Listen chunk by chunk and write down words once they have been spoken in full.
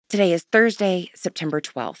Today is Thursday, September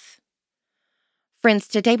 12th. Friends,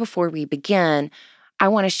 today before we begin, I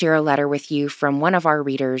want to share a letter with you from one of our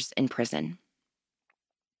readers in prison.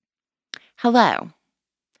 Hello.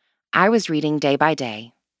 I was reading day by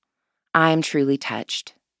day. I am truly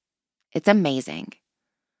touched. It's amazing.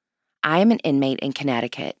 I am an inmate in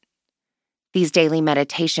Connecticut. These daily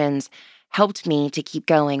meditations helped me to keep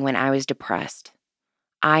going when I was depressed.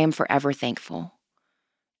 I am forever thankful.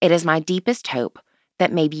 It is my deepest hope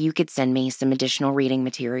that maybe you could send me some additional reading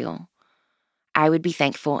material. I would be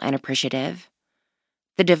thankful and appreciative.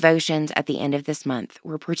 The devotions at the end of this month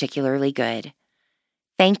were particularly good.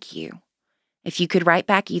 Thank you. If you could write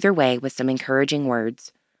back either way with some encouraging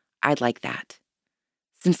words, I'd like that.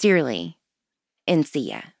 Sincerely,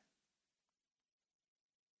 Encia.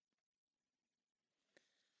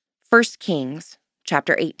 1 Kings,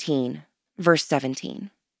 chapter 18, verse 17.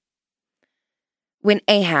 When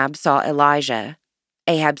Ahab saw Elijah,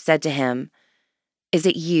 Ahab said to him, "Is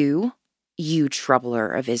it you, you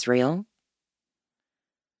troubler of Israel?"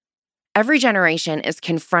 Every generation is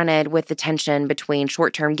confronted with the tension between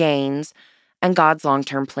short-term gains and God's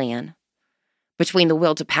long-term plan, between the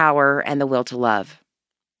will to power and the will to love.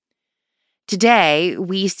 Today,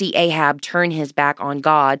 we see Ahab turn his back on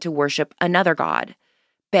God to worship another god,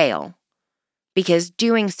 Baal, because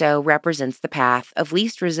doing so represents the path of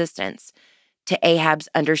least resistance to Ahab's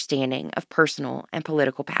understanding of personal and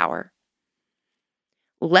political power.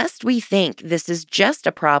 Lest we think this is just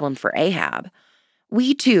a problem for Ahab,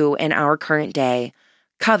 we too, in our current day,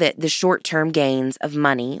 covet the short-term gains of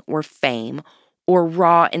money or fame or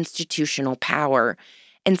raw institutional power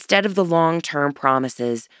instead of the long-term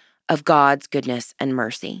promises of God's goodness and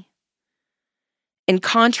mercy. In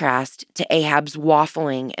contrast to Ahab's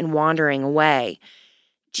waffling and wandering away,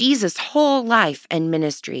 Jesus' whole life and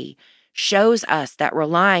ministry shows us that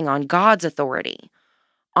relying on God's authority,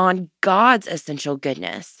 on God's essential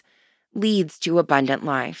goodness, leads to abundant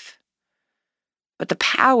life. But the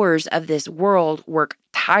powers of this world work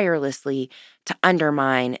tirelessly to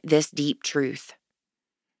undermine this deep truth.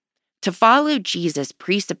 To follow Jesus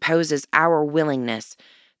presupposes our willingness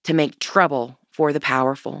to make trouble for the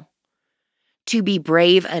powerful, to be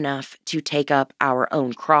brave enough to take up our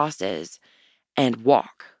own crosses and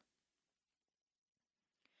walk.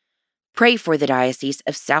 Pray for the Diocese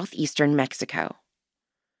of Southeastern Mexico.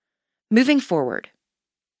 Moving forward,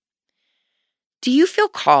 do you feel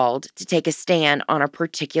called to take a stand on a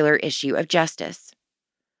particular issue of justice?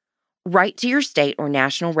 Write to your state or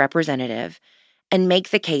national representative and make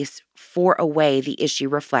the case for a way the issue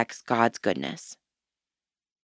reflects God's goodness.